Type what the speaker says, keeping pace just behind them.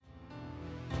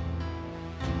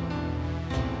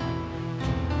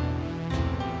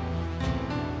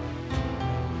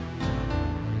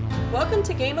Welcome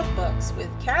to Game of Books with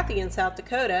Kathy in South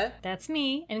Dakota. That's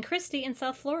me, and Christy in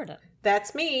South Florida.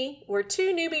 That's me. We're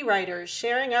two newbie writers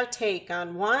sharing our take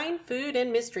on wine, food,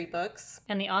 and mystery books.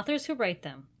 And the authors who write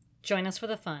them. Join us for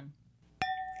the fun.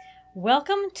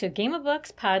 Welcome to Game of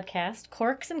Books podcast,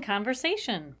 Corks and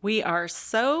Conversation. We are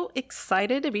so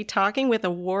excited to be talking with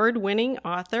award-winning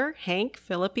author Hank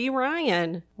Phillippi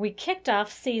Ryan. We kicked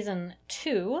off season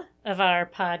 2 of our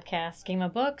podcast, Game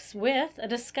of Books, with a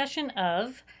discussion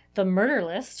of The Murder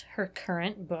List, her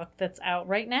current book that's out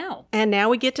right now. And now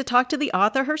we get to talk to the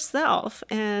author herself.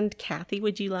 And Kathy,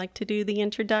 would you like to do the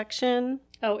introduction?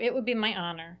 Oh, it would be my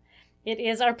honor. It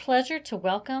is our pleasure to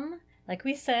welcome, like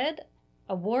we said,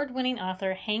 award-winning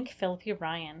author Hank Phillippi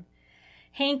Ryan.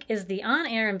 Hank is the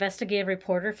on-air investigative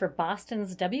reporter for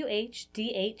Boston's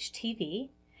WHDH-TV.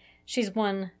 She's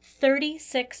won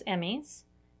 36 Emmys,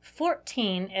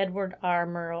 14 Edward R.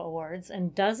 Murrow Awards,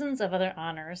 and dozens of other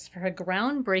honors for her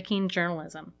groundbreaking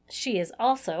journalism. She is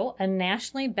also a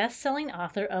nationally best-selling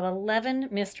author of 11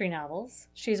 mystery novels.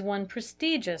 She's won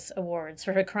prestigious awards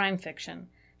for her crime fiction: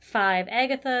 5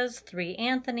 Agathas, 3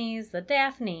 Anthonys, the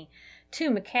Daphne, 2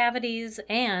 McCavities,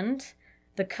 and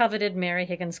the coveted Mary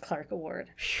Higgins Clark Award.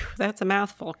 Whew, that's a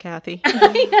mouthful, Kathy.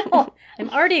 I know. I'm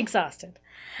already exhausted.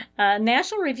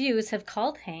 National reviews have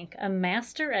called Hank a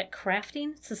master at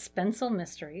crafting suspenseful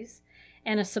mysteries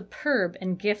and a superb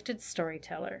and gifted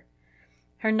storyteller.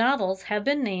 Her novels have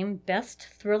been named Best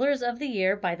Thrillers of the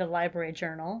Year by the Library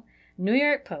Journal, New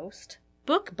York Post,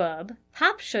 BookBub,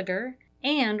 Pop Sugar,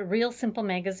 and Real Simple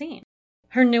Magazine.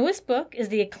 Her newest book is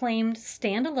the acclaimed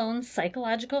standalone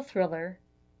psychological thriller,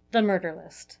 The Murder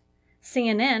List.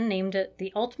 CNN named it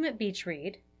the ultimate beach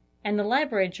read, and the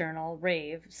Library Journal,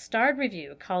 Rave, starred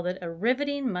review called it a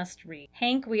riveting must-read.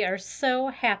 Hank, we are so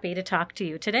happy to talk to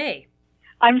you today.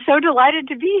 I'm so delighted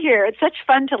to be here. It's such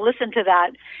fun to listen to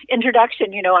that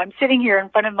introduction. You know, I'm sitting here in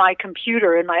front of my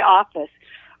computer in my office,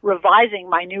 revising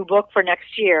my new book for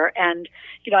next year. And,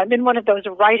 you know, I'm in one of those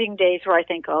writing days where I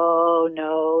think, oh,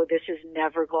 no, this is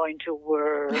never going to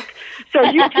work. So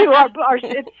you two are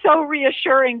it's so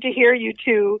reassuring to hear you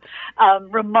two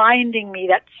reminding me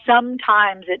that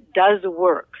sometimes it does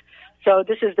work. So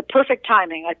this is the perfect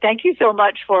timing. I thank you so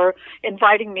much for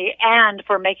inviting me and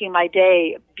for making my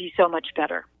day be so much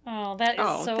better. Oh, that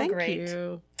is so thank great.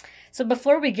 You. So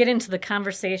before we get into the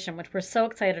conversation, which we're so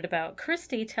excited about,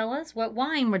 Christy, tell us what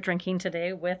wine we're drinking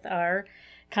today with our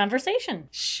conversation.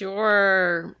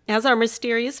 Sure. As our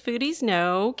mysterious foodies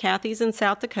know, Kathy's in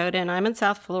South Dakota and I'm in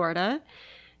South Florida.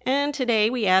 And today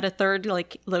we add a third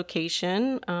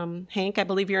location. Hank, I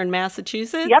believe you're in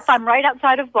Massachusetts? Yep, I'm right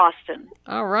outside of Boston.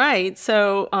 All right.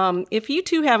 So if you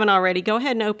two haven't already, go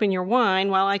ahead and open your wine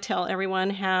while I tell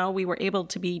everyone how we were able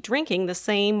to be drinking the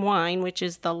same wine, which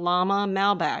is the Lama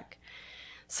Malbec.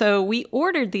 So we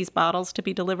ordered these bottles to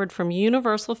be delivered from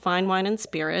Universal Fine Wine and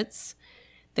Spirits.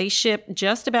 They ship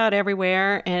just about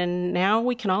everywhere, and now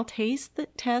we can all test the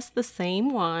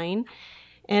same wine.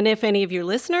 And if any of your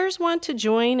listeners want to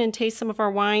join and taste some of our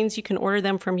wines, you can order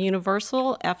them from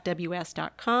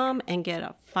universalfws.com and get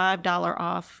a $5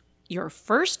 off your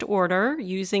first order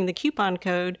using the coupon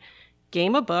code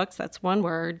Game of Books. That's one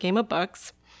word, Game of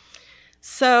Books.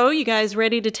 So, you guys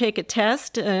ready to take a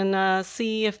test and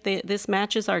see if this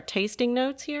matches our tasting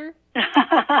notes here? Go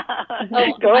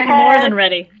I'm ahead. more than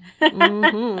ready.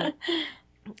 Mm-hmm.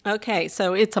 Okay,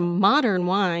 so it's a modern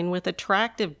wine with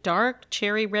attractive dark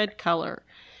cherry red color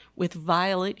with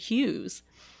violet hues.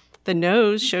 The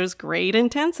nose shows great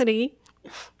intensity.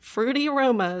 Fruity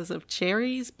aromas of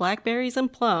cherries, blackberries,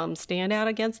 and plums stand out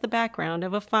against the background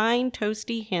of a fine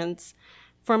toasty hints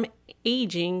from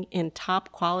aging in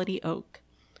top-quality oak.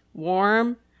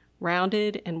 Warm,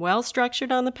 rounded, and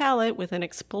well-structured on the palate with an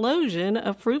explosion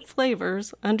of fruit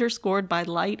flavors underscored by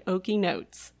light oaky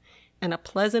notes and a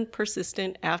pleasant,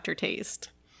 persistent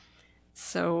aftertaste.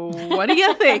 So, what do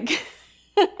you think?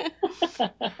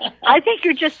 I think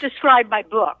you just described my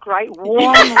book, right?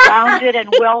 Warm, rounded, and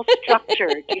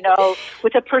well-structured, you know,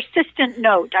 with a persistent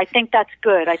note. I think that's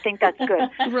good.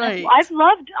 Right. I've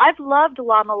loved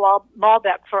Lama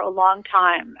Malbec for a long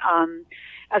time.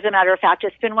 As a matter of fact,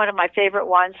 it's been one of my favorite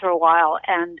wines for a while.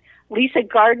 And Lisa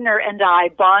Gardner and I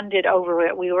bonded over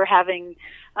it. We were at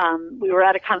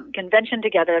a convention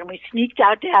together, and we sneaked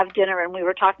out to have dinner, and we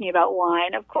were talking about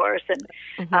wine, of course. And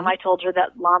I told her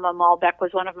that Lama Malbec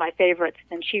was one of my favorites,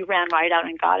 and she ran right out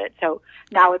and got it. So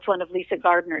now it's one of Lisa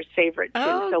Gardner's favorites, too.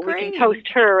 Oh, so great. We can toast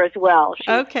her as well. She's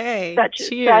Okay. such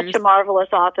a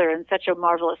marvelous author and such a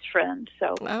marvelous friend.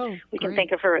 So we can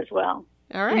think of her as well.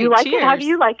 All right. You like cheers. it? How do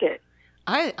you like it?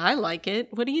 I like it.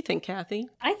 What do you think, Kathy?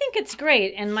 I think it's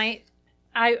great, and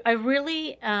I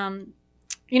really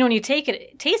when you taste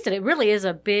it, it really is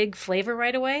a big flavor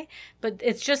right away, but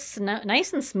it's just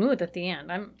nice and smooth at the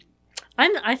end.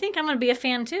 I think I'm going to be a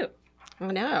fan too. I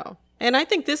know. And I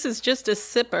think this is just a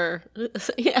sipper.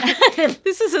 Yeah,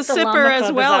 this is a sipper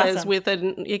as well as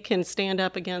it can stand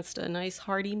up against a nice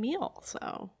hearty meal.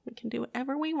 So we can do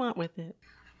whatever we want with it.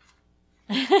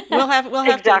 We'll have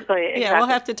exactly. Yeah, we'll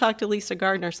have to talk to Lisa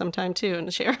Gardner sometime too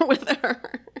and share it with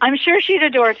her. I'm sure she'd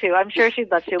adore to. I'm sure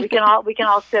she'd love to. We can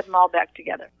all sip Malbec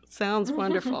together. Sounds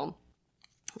wonderful.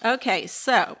 Okay,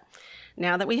 so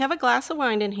now that we have a glass of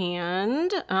wine in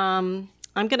hand,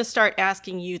 I'm going to start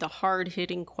asking you the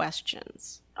hard-hitting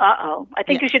questions. Uh-oh. I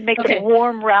think you should make them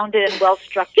warm, rounded, and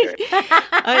well-structured.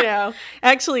 I know.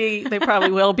 Actually, they probably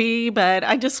will be, but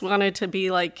I just wanted to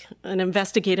be like an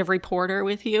investigative reporter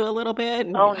with you a little bit.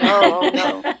 Oh,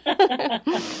 no.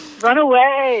 Run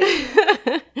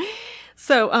away.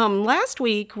 So last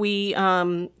week we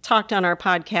talked on our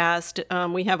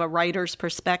podcast. We have a writer's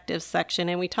perspective section,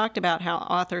 and we talked about how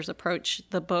authors approach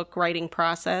the book writing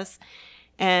process.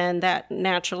 And that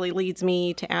naturally leads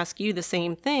me to ask you the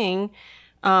same thing.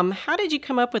 How did you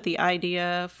come up with the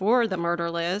idea for the murder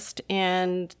list?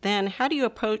 And then how do you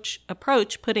approach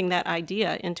putting that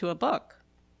idea into a book?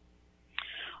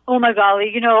 Oh, my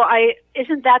golly.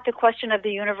 Isn't that the question of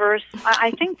the universe? I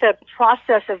think the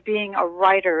process of being a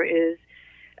writer is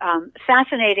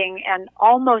fascinating and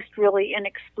almost really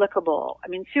inexplicable. I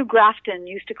mean, Sue Grafton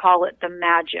used to call it the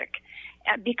magic,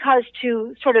 because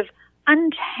to sort of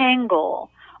untangle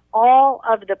all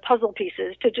of the puzzle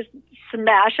pieces, to just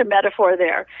smash a metaphor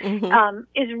there,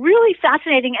 is really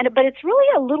fascinating. But it's really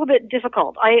a little bit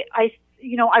difficult. I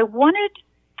wanted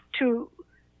to,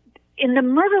 in the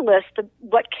murder list,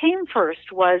 what came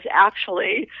first was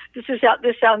actually, this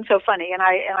sounds so funny, and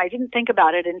I didn't think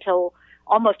about it until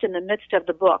almost in the midst of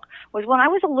the book, was when I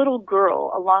was a little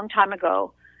girl a long time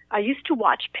ago. I used to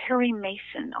watch Perry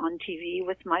Mason on TV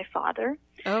with my father.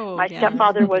 Oh, my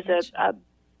stepfather was a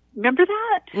remember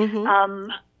that?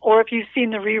 Mm-hmm. Or if you've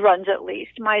seen the reruns at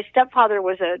least. My stepfather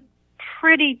was a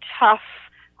pretty tough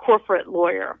corporate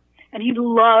lawyer, and he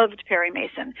loved Perry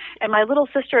Mason. And my little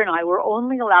sister and I were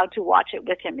only allowed to watch it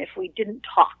with him if we didn't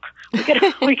talk.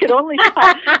 We could only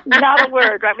talk, not a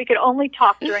word, right? We could only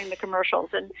talk during the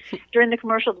commercials. And during the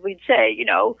commercials, we'd say,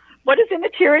 what does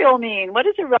immaterial mean? What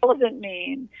does irrelevant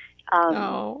mean?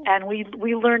 And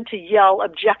we learned to yell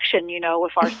objection,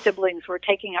 if our siblings were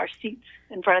taking our seats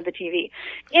in front of the TV.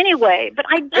 Anyway, but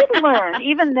I did learn,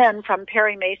 even then from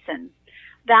Perry Mason,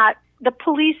 that the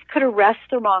police could arrest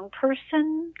the wrong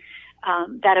person,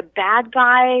 that a bad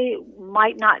guy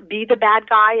might not be the bad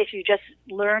guy if you just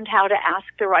learned how to ask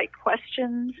the right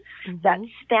questions, that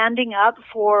standing up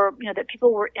for, that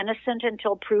people were innocent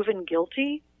until proven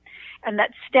guilty, and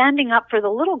that standing up for the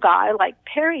little guy, like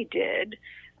Perry did,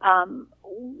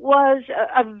 was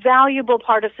a valuable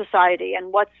part of society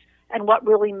and what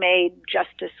really made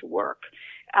justice work.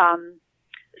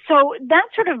 So that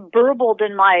sort of burbled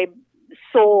in my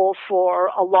soul for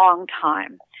a long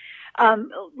time.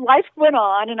 Life went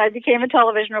on, and I became a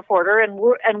television reporter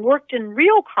and worked in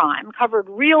real crime, covered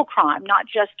real crime, not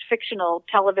just fictional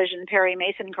television Perry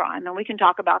Mason crime, and we can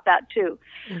talk about that too.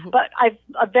 But I've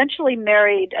eventually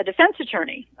married a defense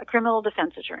attorney, a criminal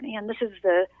defense attorney, and this is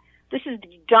the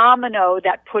domino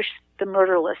that pushed the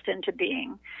murder list into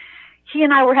being. He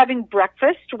and I were having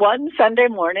breakfast one Sunday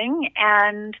morning,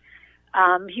 and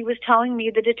he was telling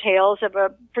me the details of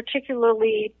a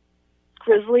particularly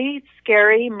grisly,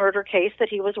 scary murder case that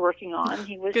he was working on.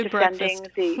 He was defending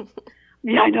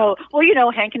Yeah, I know.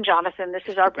 Well, Hank and Jonathan, this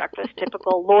is our breakfast.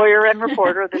 Typical lawyer and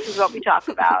reporter, this is what we talk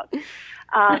about.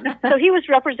 So he was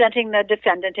representing the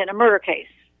defendant in a murder case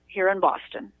here in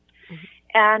Boston.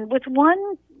 And with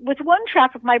one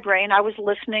track of my brain, I was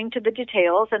listening to the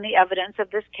details and the evidence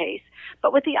of this case.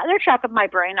 But with the other track of my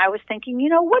brain, I was thinking,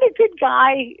 what a good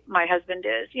guy my husband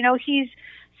is. He's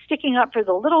sticking up for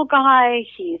the little guy.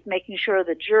 He's making sure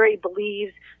the jury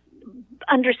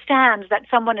understands that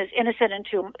someone is innocent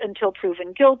until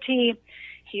proven guilty.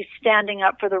 He's standing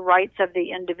up for the rights of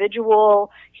the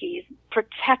individual. He's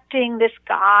protecting this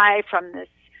guy from this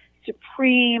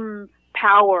supreme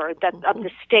power of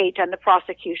the state and the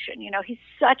prosecution. He's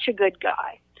such a good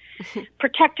guy,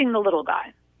 protecting the little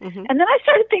guy. And then I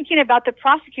started thinking about the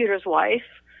prosecutor's wife,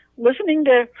 listening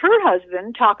to her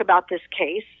husband talk about this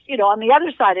case, on the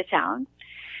other side of town,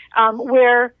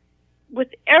 where with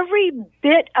every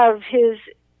bit of his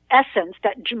essence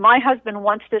that my husband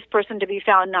wants this person to be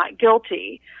found not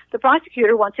guilty, the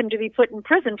prosecutor wants him to be put in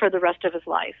prison for the rest of his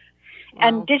life. Wow.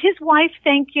 And did his wife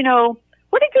think,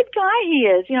 what a good guy he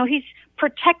is. He's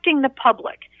protecting the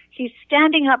public. He's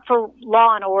standing up for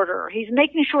law and order. He's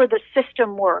making sure the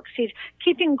system works. He's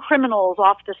keeping criminals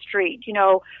off the street.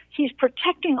 He's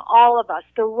protecting all of us,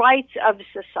 the rights of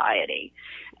society.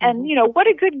 And, what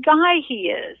a good guy he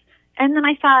is. And then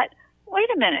I thought, wait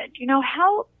a minute,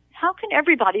 how can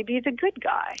everybody be the good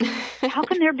guy? How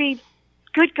can there be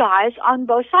good guys on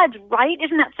both sides, right?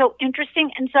 Isn't that so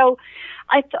interesting? And so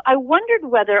I wondered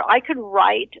whether I could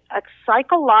write a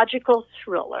psychological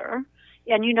thriller,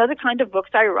 and the kind of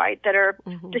books I write that are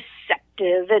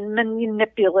deceptive and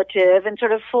manipulative and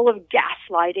sort of full of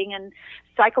gaslighting and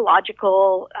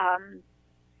psychological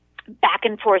back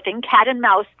and forthing, cat and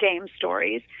mouse game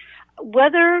stories,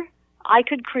 whether I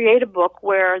could create a book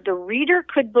where the reader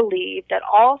could believe that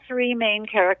all three main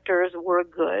characters were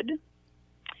good,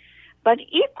 but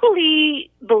equally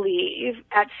believe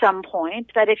at some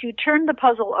point that if you turn the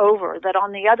puzzle over, that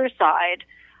on the other side,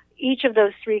 each of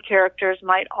those three characters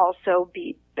might also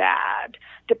be bad,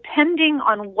 depending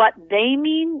on what they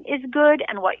mean is good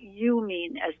and what you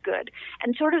mean as good,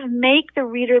 and sort of make the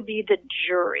reader be the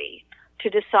jury to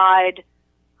decide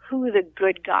who the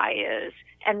good guy is,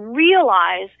 and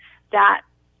realize that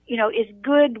is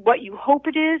good what you hope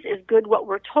it is good what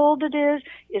we're told it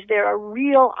is there a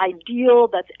real ideal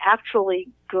that's actually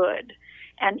good?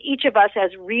 And each of us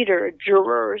as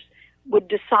jurors, would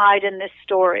decide in this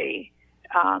story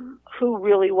who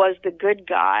really was the good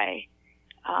guy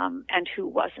and who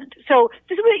wasn't. So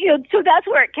this is so that's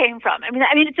where it came from. I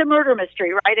mean, it's a murder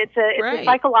mystery, right? It's a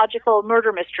psychological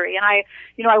murder mystery, and I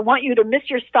want you to miss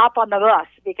your stop on the bus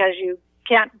because you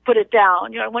can't put it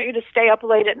down. I want you to stay up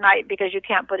late at night because you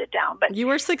can't put it down. But you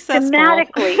were successful.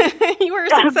 Thematically, you were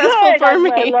successful for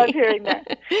me. I love hearing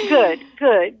that. Good.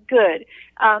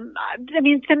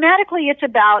 Thematically, it's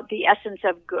about the essence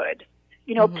of good.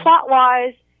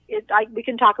 Plot-wise, we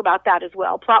can talk about that as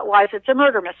well. Plot-wise, it's a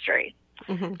murder mystery.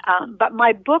 But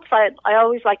my books, I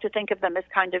always like to think of them as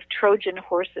kind of Trojan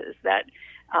horses that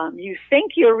you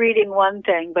think you're reading one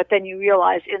thing, but then you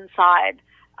realize inside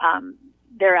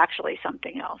they're actually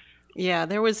something else. Yeah,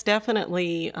 there was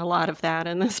definitely a lot of that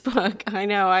in this book. I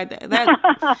know. I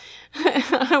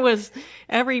was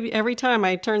every time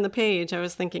I turned the page, I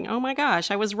was thinking, "Oh my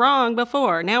gosh, I was wrong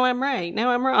before. Now I'm right.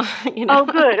 Now I'm wrong." Oh,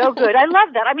 good. I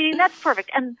love that. I mean, that's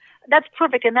perfect, and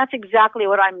that's exactly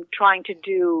what I'm trying to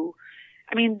do.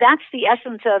 I mean, that's the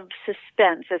essence of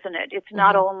suspense, isn't it? It's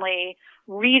not only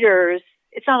readers,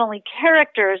 it's not only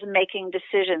characters making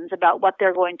decisions about what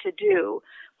they're going to do,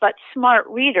 but smart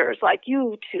readers like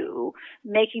you two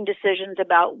making decisions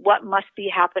about what must be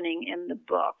happening in the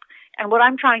book. And what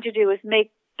I'm trying to do is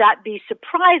make that be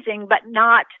surprising, but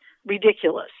not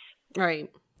ridiculous. Right.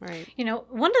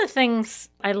 One of the things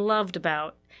I loved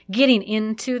about getting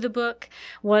into the book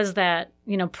was that,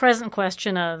 present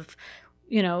question of,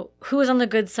 who is on the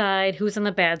good side, who's on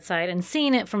the bad side, and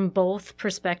seeing it from both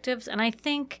perspectives. And I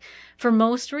think for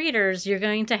most readers, you're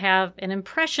going to have an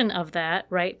impression of that,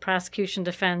 right? Prosecution,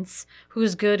 defense,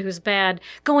 who's good, who's bad,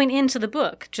 going into the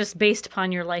book, just based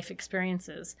upon your life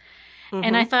experiences.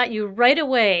 And I thought you right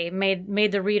away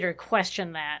made the reader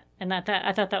question that. And I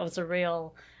thought that was a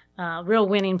real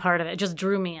winning part of it. It just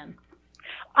drew me in.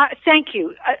 Thank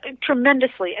you.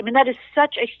 Tremendously. I mean, that is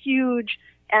such a huge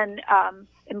and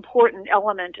important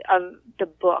element of the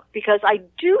book, because I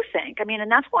do think,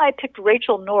 and that's why I picked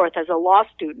Rachel North as a law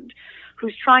student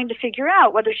who's trying to figure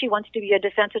out whether she wants to be a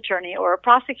defense attorney or a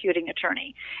prosecuting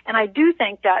attorney. And I do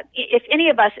think that if any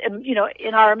of us,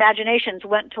 in our imaginations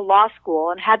went to law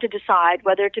school and had to decide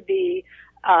whether to be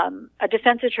a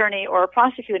defense attorney or a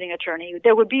prosecuting attorney,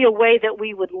 there would be a way that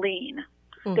we would lean.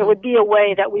 There would be a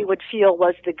way that we would feel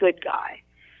was the good guy.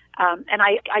 And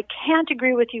I can't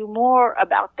agree with you more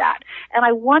about that. And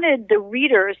I wanted the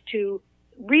readers to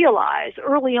realize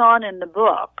early on in the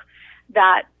book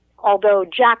that although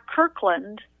Jack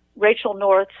Kirkland, Rachel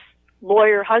North's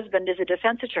lawyer husband, is a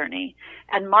defense attorney,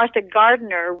 and Martha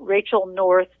Gardner, Rachel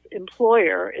North's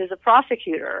employer, is a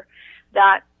prosecutor,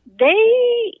 that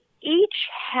they each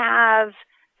have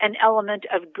an element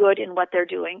of good in what they're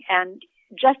doing. And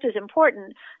just as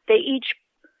important, they each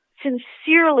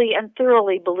sincerely and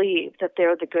thoroughly believe that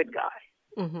they're the good guy.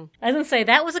 I was going to say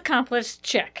that was accomplished,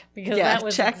 check, because that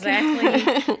was check.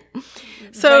 Exactly.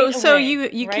 So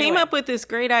you came up with this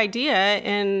great idea,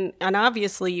 and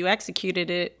obviously you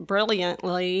executed it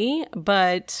brilliantly,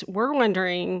 but we're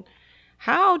wondering,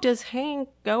 how does Hank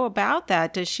go about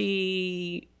that? Does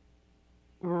she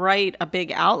write a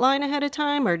big outline ahead of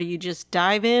time, or do you just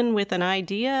dive in with an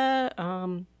idea?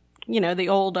 The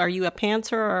old, are you a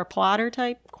pantser or a plotter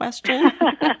type question?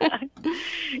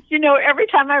 Every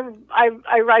time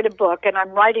I write a book, and I'm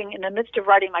in the midst of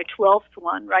writing my 12th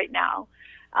one right now,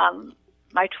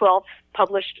 my 12th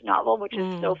published novel, which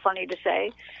is so funny to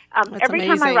say. Every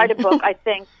amazing. time I write a book, I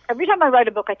think,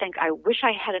 I wish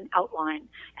I had an outline.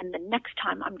 And the next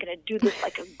time I'm going to do this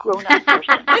like a grown-up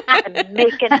person and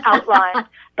make an outline.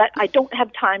 But I don't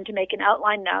have time to make an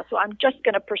outline now, so I'm just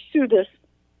going to pursue this.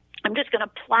 I'm just going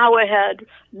to plow ahead,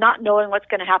 not knowing what's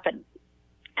going to happen.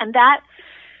 And that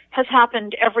has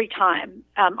happened every time.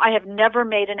 I have never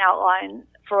made an outline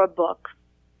for a book.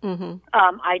 Mm-hmm.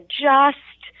 I just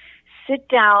sit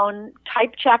down,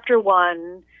 type chapter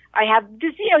 1. I have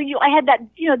this, I had that,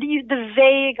 the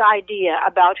vague idea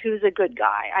about who's a good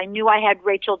guy. I knew I had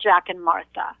Rachel, Jack, and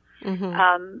Martha.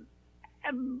 Mm-hmm.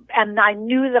 And I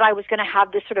knew that I was going to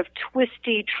have this sort of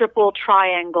twisty triple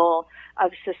triangle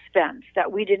of suspense,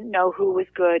 that we didn't know who was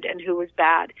good and who was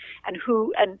bad and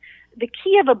the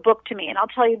key of a book to me, and I'll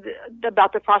tell you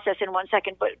about the process in 1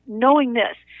 second, but knowing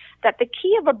this, that the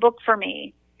key of a book for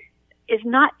me is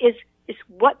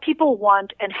what people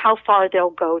want and how far they'll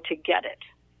go to get it.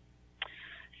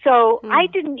 So I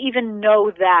didn't even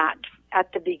know that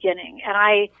at the beginning.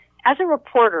 And as a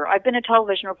reporter, I've been a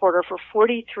television reporter for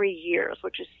 43 years,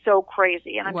 which is so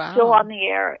crazy. And I'm still on the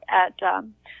air at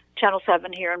Channel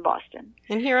 7 here in Boston.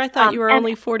 And here I thought you were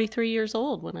only 43 years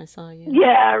old when I saw you.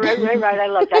 Yeah, right. I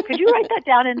love that. Could you write that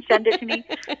down and send it to me?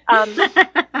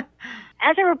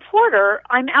 As a reporter,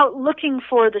 I'm out looking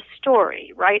for the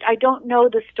story, right? I don't know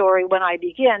the story when I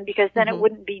begin because then it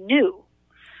wouldn't be new.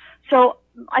 So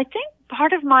I think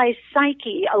part of my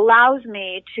psyche allows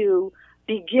me to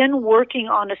begin working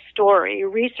on a story,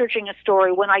 researching a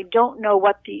story when I don't know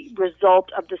what the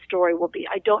result of the story will be.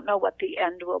 I don't know what the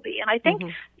end will be. And I think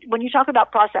when you talk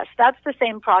about process, that's the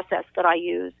same process that I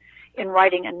use in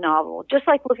writing a novel. Just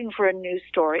like looking for a new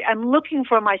story, I'm looking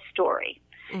for my story.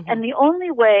 And the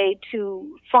only way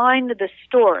to find the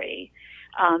story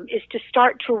is to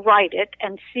start to write it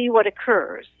and see what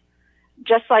occurs.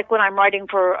 Just like when I'm writing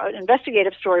for an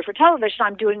investigative story for television,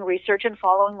 I'm doing research and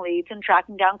following leads and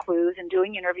tracking down clues and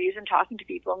doing interviews and talking to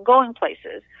people and going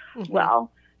places.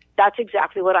 Well, that's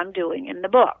exactly what I'm doing in the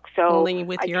book. So only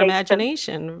with your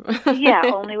imagination.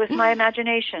 Only with my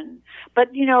imagination. But,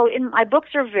 my books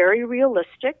are very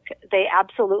realistic. They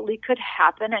absolutely could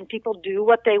happen, and people do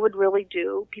what they would really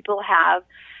do. People have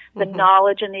the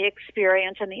knowledge and the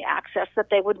experience and the access that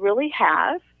they would really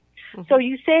have. So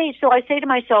I say to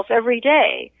myself every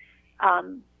day,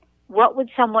 what would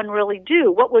someone really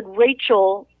do? What would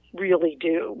Rachel really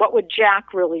do? What would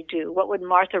Jack really do? What would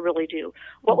Martha really do?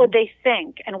 What would they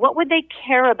think? And what would they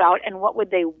care about? And what would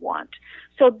they want?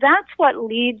 So that's what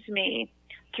leads me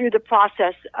through the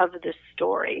process of the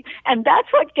story. And that's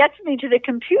what gets me to the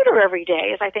computer every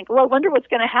day is I think, well, I wonder what's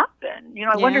going to happen.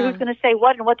 I wonder who's going to say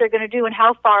what and what they're going to do and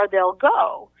how far they'll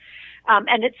go.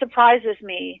 And it surprises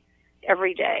me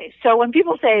every day. So when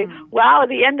people say, wow,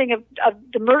 the ending of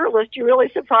The Murder List, you really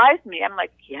surprised me. I'm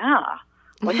like, yeah.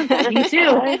 Wasn't that me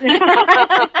too.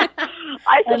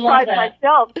 I surprised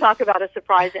myself, talk about a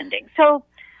surprise ending. So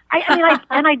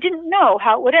I didn't know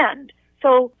how it would end.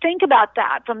 So think about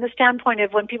that from the standpoint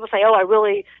of when people say, oh, I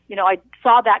really, I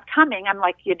saw that coming. I'm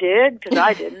like, you did? Because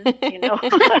I didn't,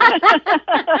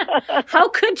 How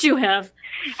could you have?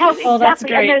 Exactly. That's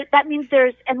great. And that means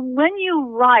and when you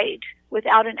write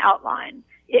without an outline,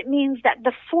 it means that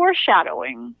the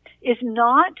foreshadowing is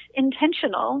not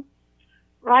intentional,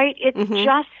 right? It's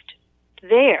just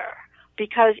there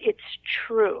because it's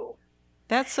true.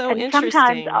 That's so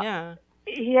interesting.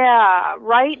 Yeah,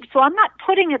 right? So I'm not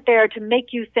putting it there to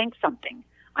make you think something.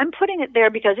 I'm putting it there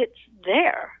because it's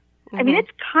there. I mean,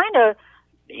 it's kind of,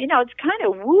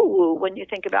 woo-woo when you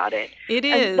think about it. It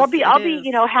is. I'll be,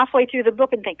 halfway through the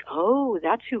book and think, oh,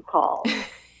 that's who called.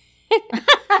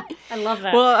 I love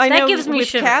that. Well, I that know gives me with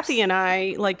shivers. Kathy and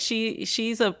I, like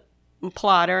she's a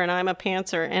plotter and I'm a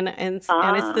pantser, and it's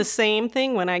the same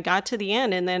thing. When I got to the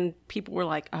end, and then people were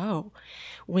like, "Oh,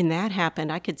 when that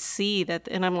happened, I could see that,"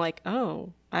 and I'm like,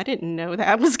 "Oh, I didn't know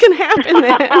that was going to happen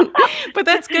then." But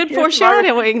that's good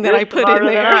foreshadowing that I put in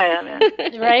there.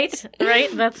 Right.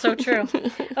 That's so true.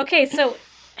 Okay, so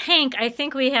Hank, I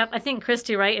think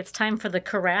Christy, right? It's time for the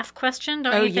carafe question,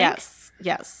 don't you think?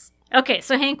 Yes. Okay,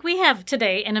 so Hank, we have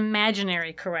today an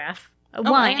imaginary carafe,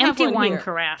 empty wine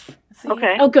carafe.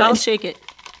 Okay. Oh, good. I'll shake it.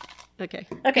 Okay,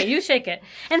 you shake it.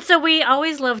 And so we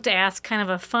always love to ask kind of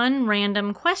a fun,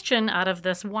 random question out of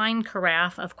this wine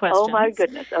carafe of questions. Oh, my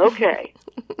goodness. Okay.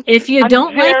 If you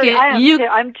don't like it,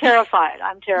 I'm terrified.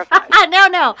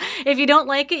 No. If you don't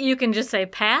like it, you can just say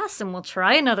pass, and we'll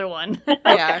try another one.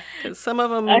 Yeah, because some of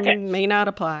them may not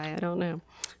apply. I don't know.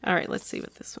 All right, let's see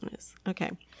what this one is.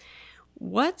 Okay.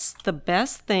 What's the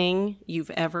best thing you've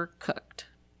ever cooked?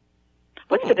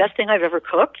 What's the best thing I've ever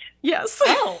cooked? Yes.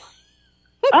 Oh.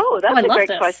 Oh, that's I a love great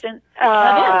this. question.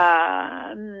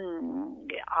 That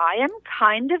I am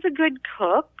kind of a good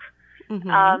cook.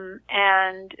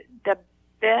 And the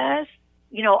best,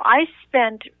 I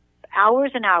spent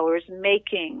hours and hours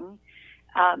making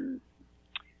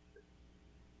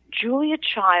Julia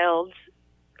Child's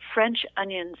French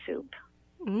onion soup.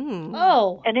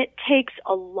 Oh. And it takes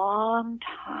a long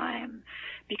time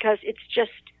because it's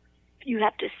just, you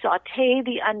have to saute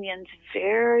the onions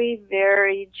very,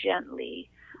 very gently.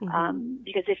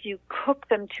 Because if you cook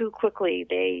them too quickly,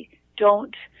 they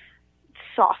don't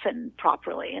soften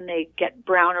properly and they get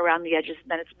brown around the edges,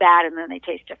 and then it's bad, and then they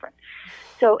taste different.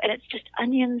 So, and it's just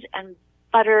onions and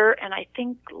butter and I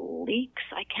think leeks,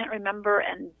 I can't remember,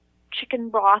 and chicken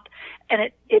broth. And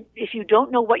it if you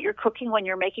don't know what you're cooking when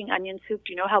you're making onion soup,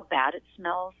 do you know how bad it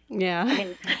smells? Yeah.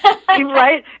 I mean,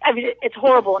 right? I mean, it's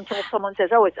horrible until someone says,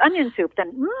 "Oh, it's onion soup."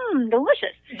 Then,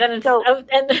 delicious. Then it's, So-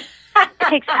 and It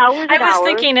takes hours and I was hours.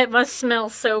 thinking it must smell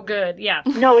so good. Yeah.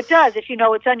 No, it does if you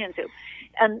know it's onion soup.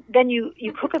 And then you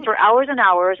cook it for hours and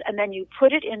hours, and then you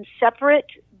put it in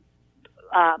separate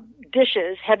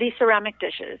dishes, heavy ceramic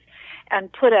dishes,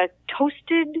 and put a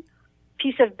toasted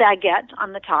piece of baguette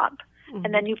on the top,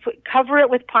 and then you cover it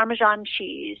with Parmesan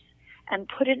cheese and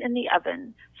put it in the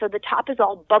oven. So the top is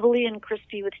all bubbly and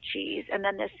crispy with cheese, and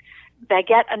then this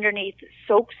baguette underneath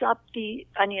soaks up the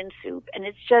onion soup, and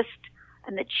it's just,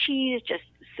 and the cheese just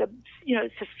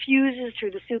suffuses through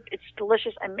the soup. It's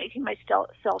delicious. I'm making myself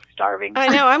starving. I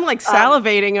know. I'm like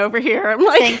salivating over here. I'm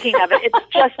like thinking of it.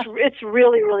 It's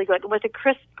really, really good with a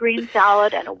crisp green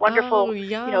salad and a wonderful,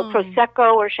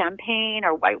 Prosecco or champagne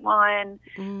or white wine.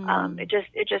 It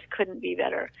just couldn't be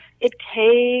better. It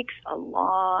takes a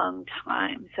long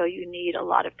time, so you need a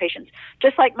lot of patience.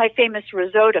 Just like my famous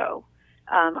risotto.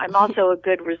 I'm also a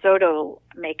good risotto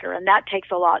maker, and that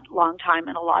takes a long time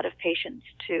and a lot of patience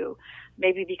too.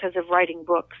 Maybe because of writing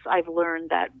books, I've learned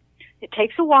that it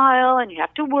takes a while, and you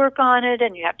have to work on it,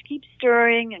 and you have to keep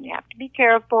stirring, and you have to be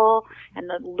careful, and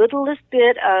the littlest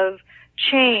bit of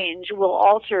change will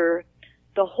alter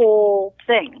the whole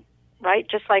thing, right?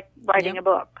 Just like writing a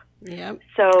book. Yep.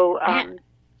 So,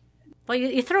 well,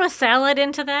 you throw a salad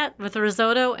into that with the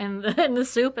risotto and the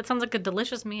soup. It sounds like a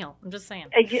delicious meal. I'm just saying.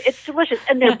 It's delicious,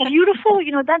 and they're beautiful.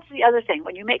 That's the other thing.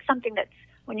 When you make something that's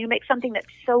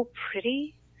so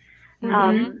pretty,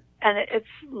 and it's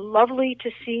lovely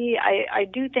to see. I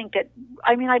do think that.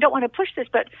 I mean, I don't want to push this,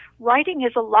 but writing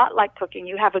is a lot like cooking.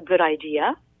 You have a good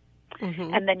idea.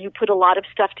 And then you put a lot of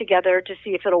stuff together to see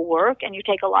if it'll work, and you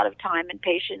take a lot of time and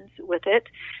patience with it,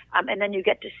 and then you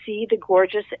get to see the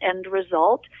gorgeous end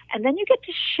result, and then you get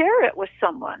to share it with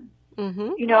someone.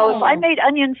 If I made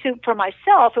onion soup for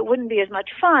myself, it wouldn't be as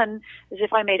much fun as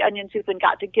if I made onion soup and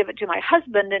got to give it to my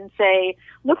husband and say,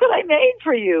 "Look what I made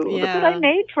for you. Look what I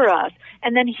made for us."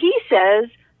 And then he says,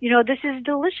 "This is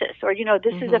delicious," or,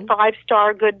 "This is a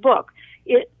 5-star good book."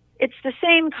 It's the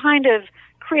same kind of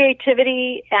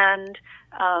creativity and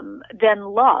then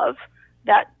love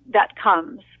that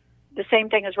comes. The same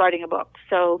thing as writing a book.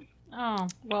 So well,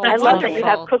 I love that you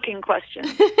have cooking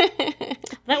questions.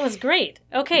 That was great.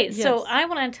 Okay, Yes. so I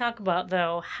want to talk about,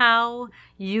 though, how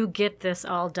you get this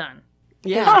all done.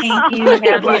 Yeah. Thank you.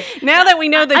 Now that we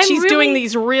know that I'm she's doing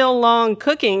these real long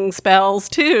cooking spells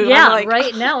too. Yeah, I'm like,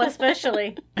 right now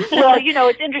especially. Well,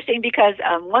 it's interesting because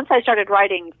once I started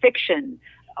writing fiction,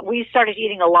 we started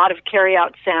eating a lot of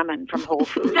carry-out salmon from Whole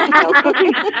Foods.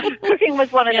 Cooking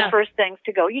was one of the first things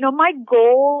to go. My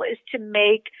goal is to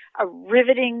make a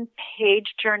riveting,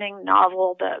 page-turning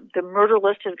novel. The Murder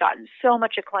List has gotten so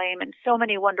much acclaim and so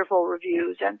many wonderful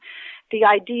reviews. And the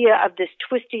idea of this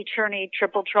twisty-turny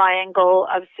triple triangle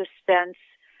of suspense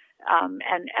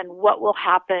and what will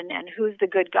happen and who's the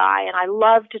good guy. And I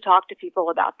love to talk to people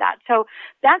about that. So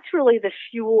that's really the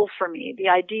fuel for me, the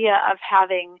idea of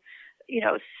having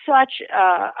such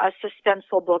a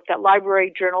suspenseful book that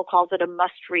Library Journal calls it a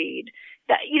must-read.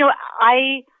 That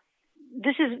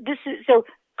this is so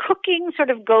cooking sort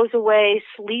of goes away,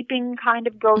 sleeping kind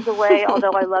of goes away.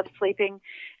 Although I love sleeping,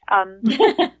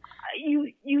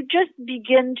 you just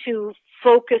begin to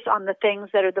focus on the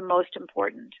things that are the most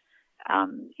important.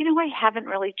 I haven't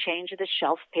really changed the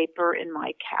shelf paper in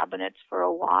my cabinets for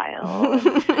a while.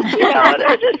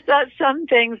 There's just some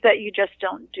things that you just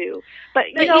don't do. But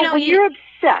when you're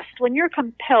obsessed, when you're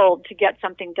compelled to get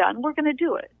something done, we're going to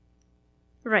do it.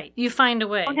 Right. You find a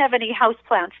way. I don't have any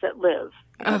houseplants that live.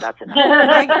 That's enough.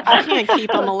 I can't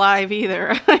keep them alive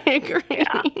either. I agree.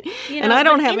 Yeah. And I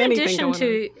don't have anything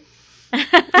going on.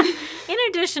 In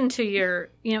addition to your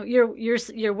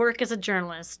work as a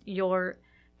journalist, your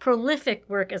prolific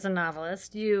work as a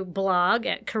novelist, you blog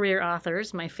at Career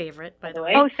Authors, my favorite, by the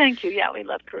way. Oh, thank you. Yeah, we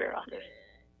love Career Authors.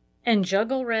 and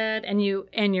juggle Red, and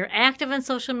you're active on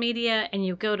social media, and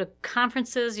you go to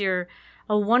conferences. You're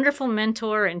a wonderful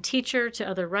mentor and teacher to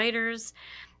other writers.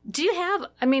 Do you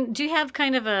have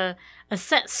kind of a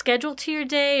set schedule to your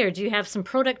day, or do you have some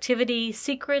productivity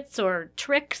secrets or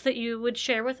tricks that you would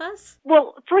share with us?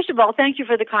 Well, first of all, thank you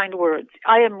for the kind words.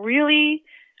 I am really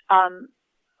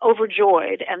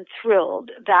overjoyed and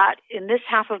thrilled that in this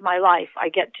half of my life I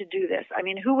get to do this. I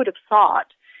mean, who would have thought?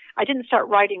 I didn't start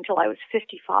writing till I was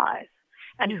 55.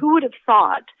 And who would have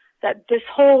thought that this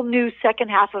whole new second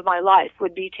half of my life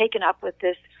would be taken up with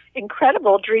this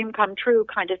incredible dream come true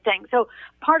kind of thing. So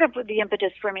part of the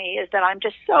impetus for me is that I'm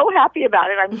just so happy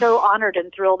about it. I'm so honored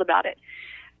and thrilled about it.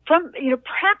 From,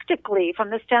 practically from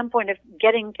the standpoint of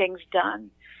getting things done,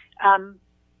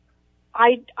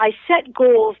 I set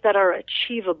goals that are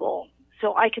achievable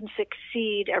so I can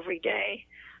succeed every day.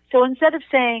 So instead of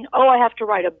saying, I have to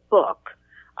write a book,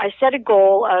 I set a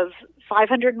goal of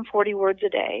 540 words a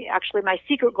day. Actually, my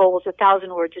secret goal was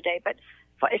 1,000 words a day. But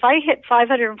if I hit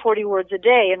 540 words a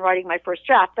day in writing my first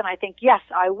draft, then I think, yes,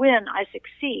 I win, I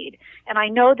succeed. And I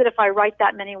know that if I write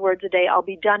that many words a day, I'll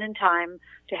be done in time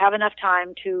to have enough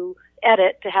time to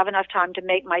edit, to have enough time to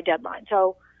make my deadline.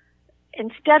 So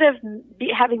instead of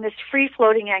having this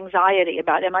free-floating anxiety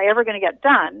about, am I ever going to get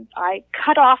done, I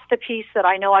cut off the piece that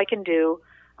I know I can do.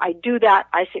 I do that,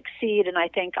 I succeed, and I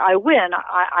think I win,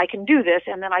 I can do this,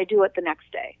 and then I do it the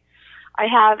next day. I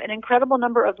have an incredible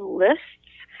number of lists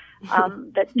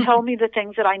that tell me the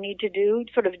things that I need to do,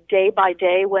 sort of day by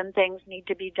day when things need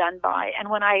to be done by. And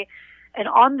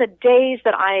on the days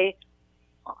that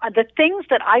the things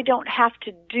that I don't have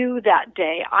to do that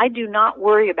day, I do not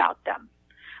worry about them.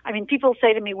 I mean, people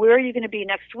say to me, where are you going to be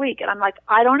next week? And I'm like,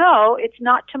 I don't know, it's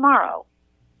not tomorrow.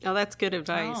 Oh, that's good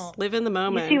advice. Live in the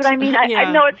moment. You see what I mean?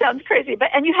 I know it sounds crazy,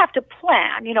 and you have to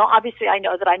plan. Obviously I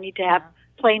know that I need to have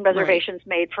plane reservations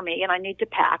made for me and I need to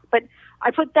pack, but I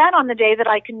put that on the day that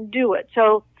I can do it.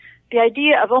 So the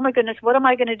idea of, oh my goodness, what am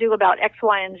I going to do about X,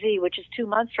 Y, and Z, which is 2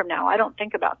 months from now? I don't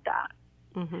think about that.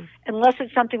 Unless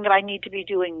it's something that I need to be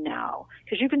doing now.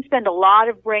 Because you can spend a lot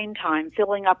of brain time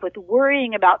filling up with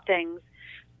worrying about things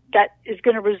that is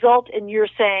going to result in your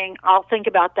saying, I'll think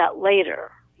about that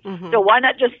later. So why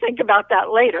not just think about that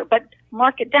later, but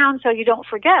mark it down so you don't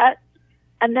forget,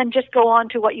 and then just go on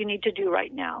to what you need to do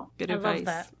right now. Good advice. I love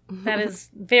that. That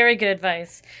is very good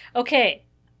advice. Okay,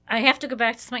 I have to go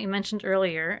back to something you mentioned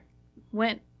earlier.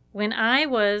 When I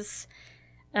was,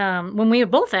 when we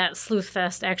were both at Sleuth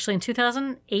Fest, actually in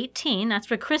 2018, that's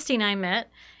where Christy and I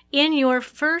met in your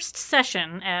first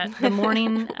session at the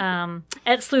morning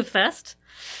at Sleuth Fest.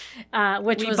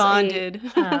 Which we bonded.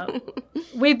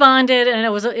 We bonded, and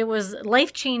it was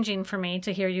life-changing for me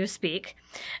to hear you speak.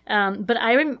 But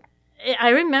I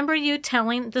remember you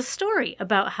telling the story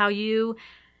about how you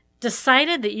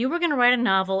decided that you were going to write a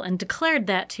novel and declared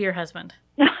that to your husband.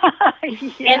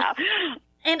 Yeah.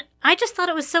 And I just thought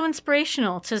it was so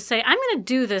inspirational to say, I'm going to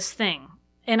do this thing,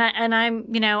 and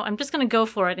I'm just going to go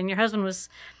for it. And your husband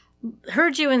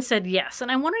heard you and said yes.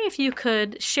 And I'm wondering if you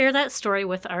could share that story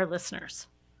with our listeners.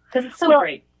 Because it's so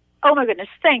great. Oh, my goodness.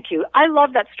 Thank you. I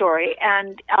love that story.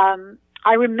 And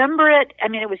I remember it. I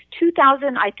mean, it was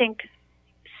 2000, I think,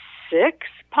 6,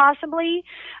 possibly.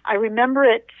 I remember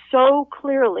it so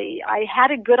clearly. I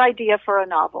had a good idea for a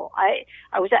novel.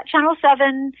 I was at Channel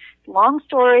 7, long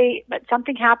story, but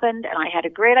something happened, and I had a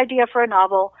great idea for a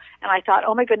novel. And I thought,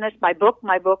 oh, my goodness, my book.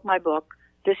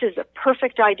 This is a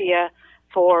perfect idea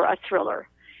for a thriller.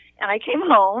 And I came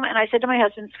home, and I said to my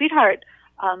husband, sweetheart,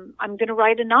 I'm going to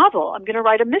write a novel. I'm going to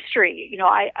write a mystery.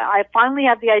 I finally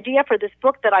have the idea for this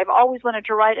book that I've always wanted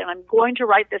to write, and I'm going to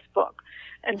write this book.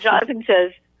 And Jonathan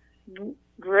says,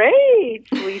 great,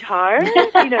 sweetheart.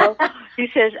 He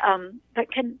says, but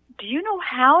do you know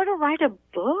how to write a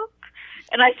book?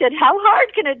 And I said, how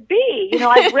hard can it be?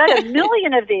 I've read a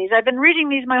million of these. I've been reading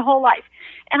these my whole life.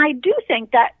 And I do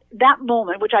think that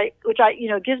moment, which I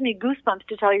gives me goosebumps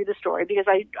to tell you the story, because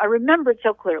I remember it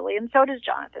so clearly, and so does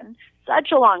Jonathan,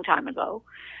 such a long time ago.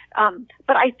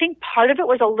 But I think part of it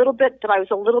was a little bit that I was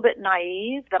a little bit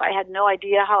naive, that I had no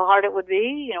idea how hard it would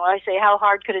be. When I say how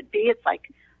hard could it be, it's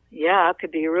like, yeah, it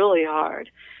could be really hard.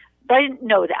 But I didn't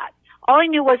know that. All I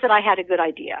knew was that I had a good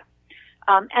idea.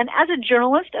 And as a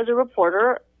journalist, as a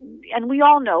reporter, and we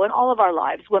all know in all of our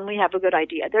lives when we have a good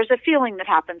idea, there's a feeling that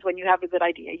happens when you have a good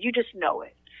idea. You just know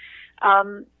it.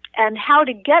 And how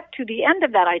to get to the end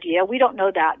of that idea, we don't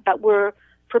know that, but we're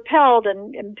propelled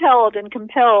and impelled and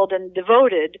compelled and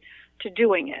devoted to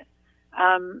doing it.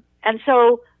 And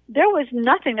so there was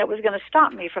nothing that was going to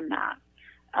stop me from that.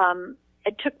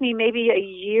 It took me maybe a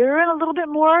year and a little bit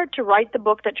more to write the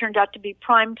book that turned out to be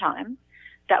Primetime.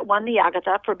 that won the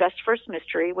Agatha for Best First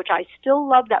Mystery, which I still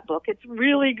love that book. It's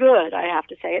really good, I have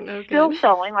to say. It's still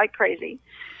selling like crazy.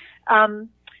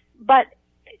 But,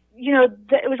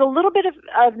 it was a little bit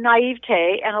of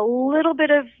naivete and a little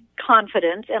bit of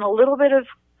confidence and a little bit of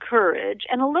courage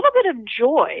and a little bit of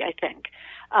joy, I think,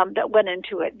 that went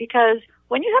into it. Because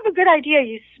when you have a good idea,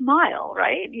 you smile,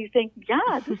 right? You think,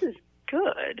 yeah, this is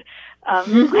good.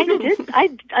 I'm going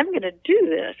to do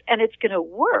this, and it's going to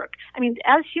work. I mean,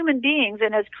 as human beings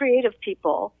and as creative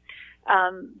people,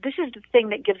 this is the thing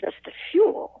that gives us the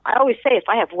fuel. I always say, if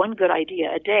I have one good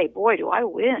idea a day, boy, do I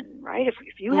win, right? If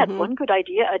you had one good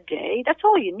idea a day, that's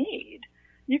all you need.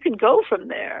 You can go from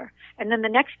there. And then the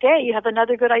next day you have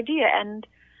another good idea and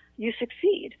you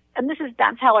succeed. And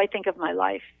that's how I think of my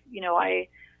life.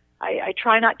 I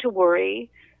try not to worry.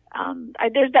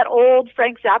 There's that old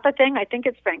Frank Zappa thing. I think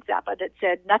it's Frank Zappa that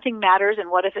said, nothing matters and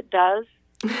what if it does?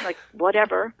 Like,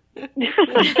 whatever.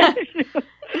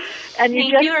 And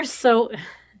Hank,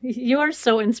 you are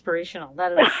so inspirational.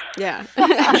 That is, yeah.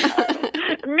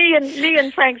 me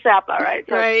and Frank Zappa, right?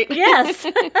 So, right. Yes.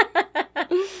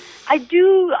 I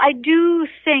do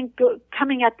think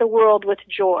coming at the world with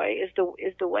joy is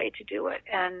the way to do it.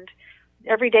 And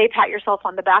every day, pat yourself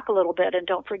on the back a little bit, and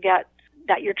don't forget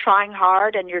that you're trying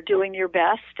hard and you're doing your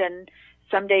best. And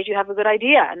some days you have a good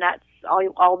idea, and that's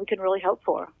all we can really hope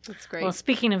for. That's great. Well,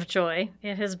 speaking of joy,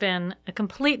 it has been a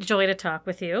complete joy to talk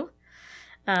with you.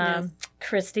 Yes.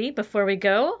 Christy, before we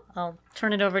go, I'll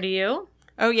turn it over to you.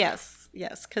 Oh, yes,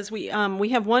 because we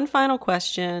have one final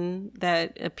question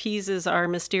that appeases our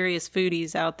mysterious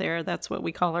foodies out there. That's what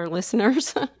we call our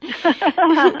listeners.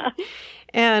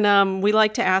 And we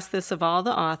like to ask this of all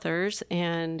the authors,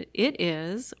 and it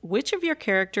is, which of your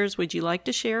characters would you like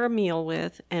to share a meal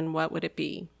with, and what would it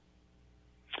be?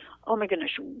 Oh my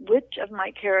goodness, which of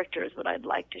my characters would I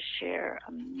like to share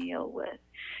a meal with?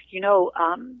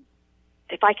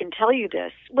 If I can tell you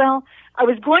this, well, I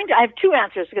have two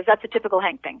answers because that's a typical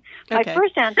Hank thing. My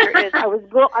first answer is I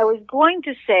was going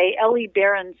to say Ellie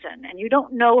Berenson, and you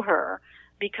don't know her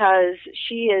because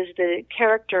she is the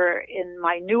character in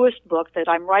my newest book that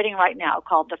I'm writing right now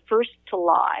called The First to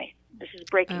Lie. This is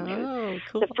breaking news.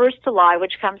 Cool. The First to Lie,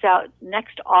 which comes out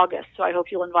next August, so I hope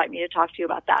you'll invite me to talk to you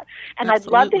about that. And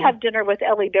Absolutely. I'd love to have dinner with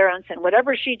Ellie Berenson,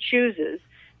 whatever she chooses,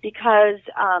 because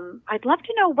I'd love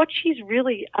to know what she's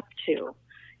really up to.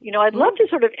 I'd love to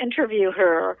sort of interview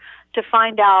her to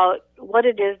find out what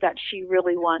it is that she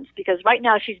really wants, because right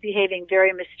now she's behaving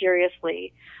very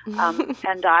mysteriously,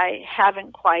 and I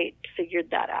haven't quite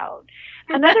figured that out.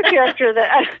 Another character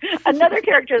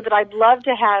that I'd love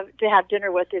to have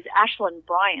dinner with is Ashlyn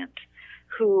Bryant,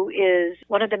 who is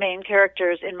one of the main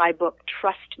characters in my book,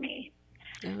 Trust Me.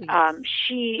 Oh, yes.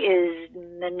 She is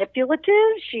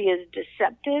manipulative. She is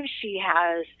deceptive. She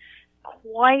has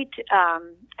quite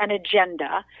an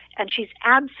agenda, and she's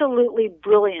absolutely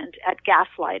brilliant at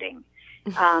gaslighting.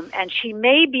 And she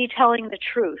may be telling the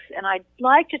truth, and I'd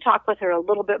like to talk with her a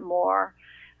little bit more,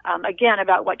 again,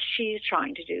 about what she's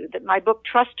trying to do. That my book,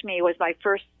 Trust Me, was my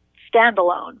first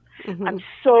standalone. Mm-hmm. I'm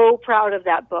so proud of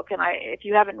that book, and if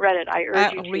you haven't read it, I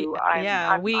urge you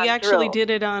to. We actually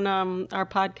did it on our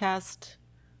podcast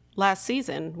last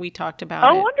season. We talked about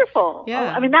it. Oh, wonderful.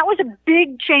 Yeah. That was a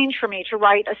big change for me to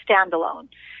write a standalone,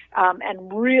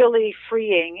 and really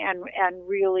freeing and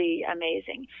really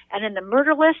amazing. And in the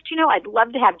Murder List, I'd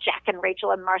love to have Jack and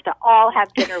Rachel and Martha all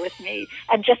have dinner with me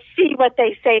and just see what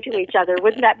they say to each other.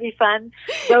 Wouldn't that be fun?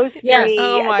 Those three, yes.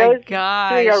 Oh my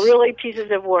gosh. Three are really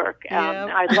pieces of work. Yep.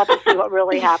 I'd love to see what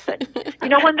really happened.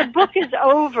 When the book is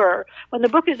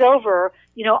over,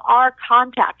 our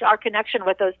contact, our connection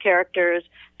with those characters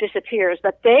disappears,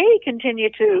 but they continue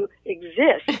to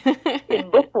exist in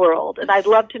book world, and I'd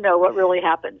love to know what really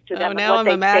happens to them now and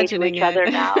what I'm they say to imagining each other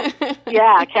it. now.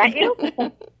 Yeah, can't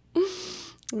you?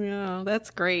 Yeah, that's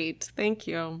great. Thank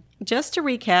you. Just to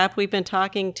recap, we've been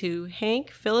talking to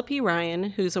Hank Phillippi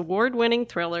Ryan, whose award-winning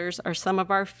thrillers are some of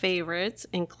our favorites,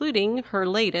 including her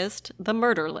latest, The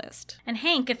Murder List. And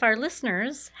Hank, if our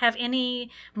listeners have any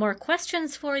more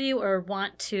questions for you or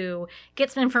want to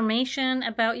get some information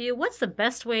about you, what's the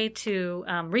best way to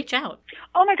reach out?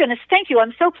 Oh my goodness, thank you.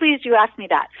 I'm so pleased you asked me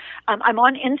that. I'm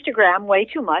on Instagram way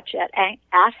too much at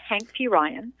Hank P.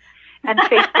 Ryan. And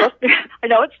Facebook, I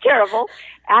know it's terrible,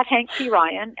 at Hank P.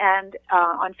 Ryan, and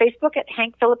on Facebook at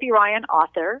Hank Phillippi Ryan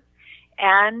Author,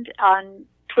 and on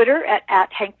Twitter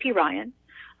at Hank P. Ryan.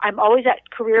 I'm always at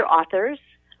Career Authors.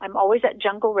 I'm always at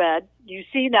Jungle Red. You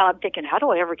see, now I'm thinking, how do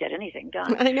I ever get anything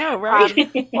done? I know, right?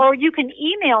 Or you can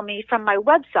email me from my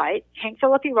website,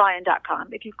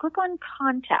 hankphillippiryan.com. If you click on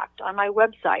Contact on my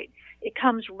website, it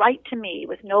comes right to me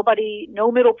with nobody,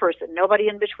 no middle person, nobody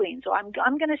in between. So I'm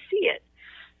going to see it.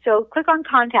 So click on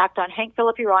contact on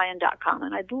HankPhillippeRyan.com,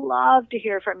 and I'd love to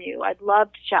hear from you. I'd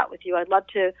love to chat with you. I'd love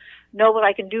to know what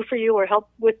I can do for you or help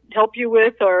you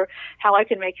with, or how I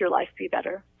can make your life be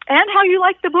better. And how you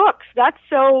like the books. That's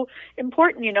so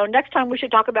important. Next time we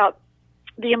should talk about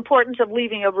the importance of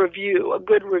leaving a review, a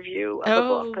good review of the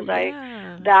book, because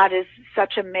that is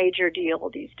such a major deal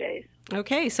these days.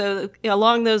 Okay, so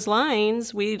along those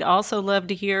lines, we'd also love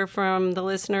to hear from the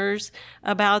listeners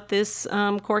about this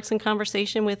Corks and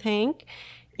Conversation with Hank.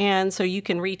 And so you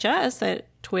can reach us at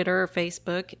Twitter or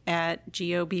Facebook at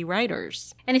GOB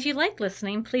Writers. And if you like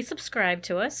listening, please subscribe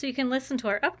to us so you can listen to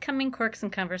our upcoming Corks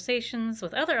and Conversations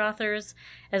with other authors,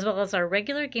 as well as our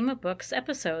regular Game of Books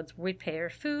episodes where we pair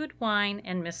food, wine,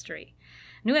 and mystery.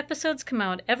 New episodes come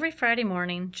out every Friday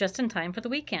morning, just in time for the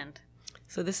weekend.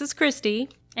 So this is Christy.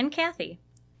 And Kathy.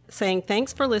 Saying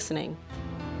thanks for listening.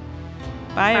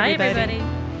 Bye, everybody.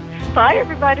 Bye,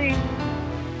 everybody.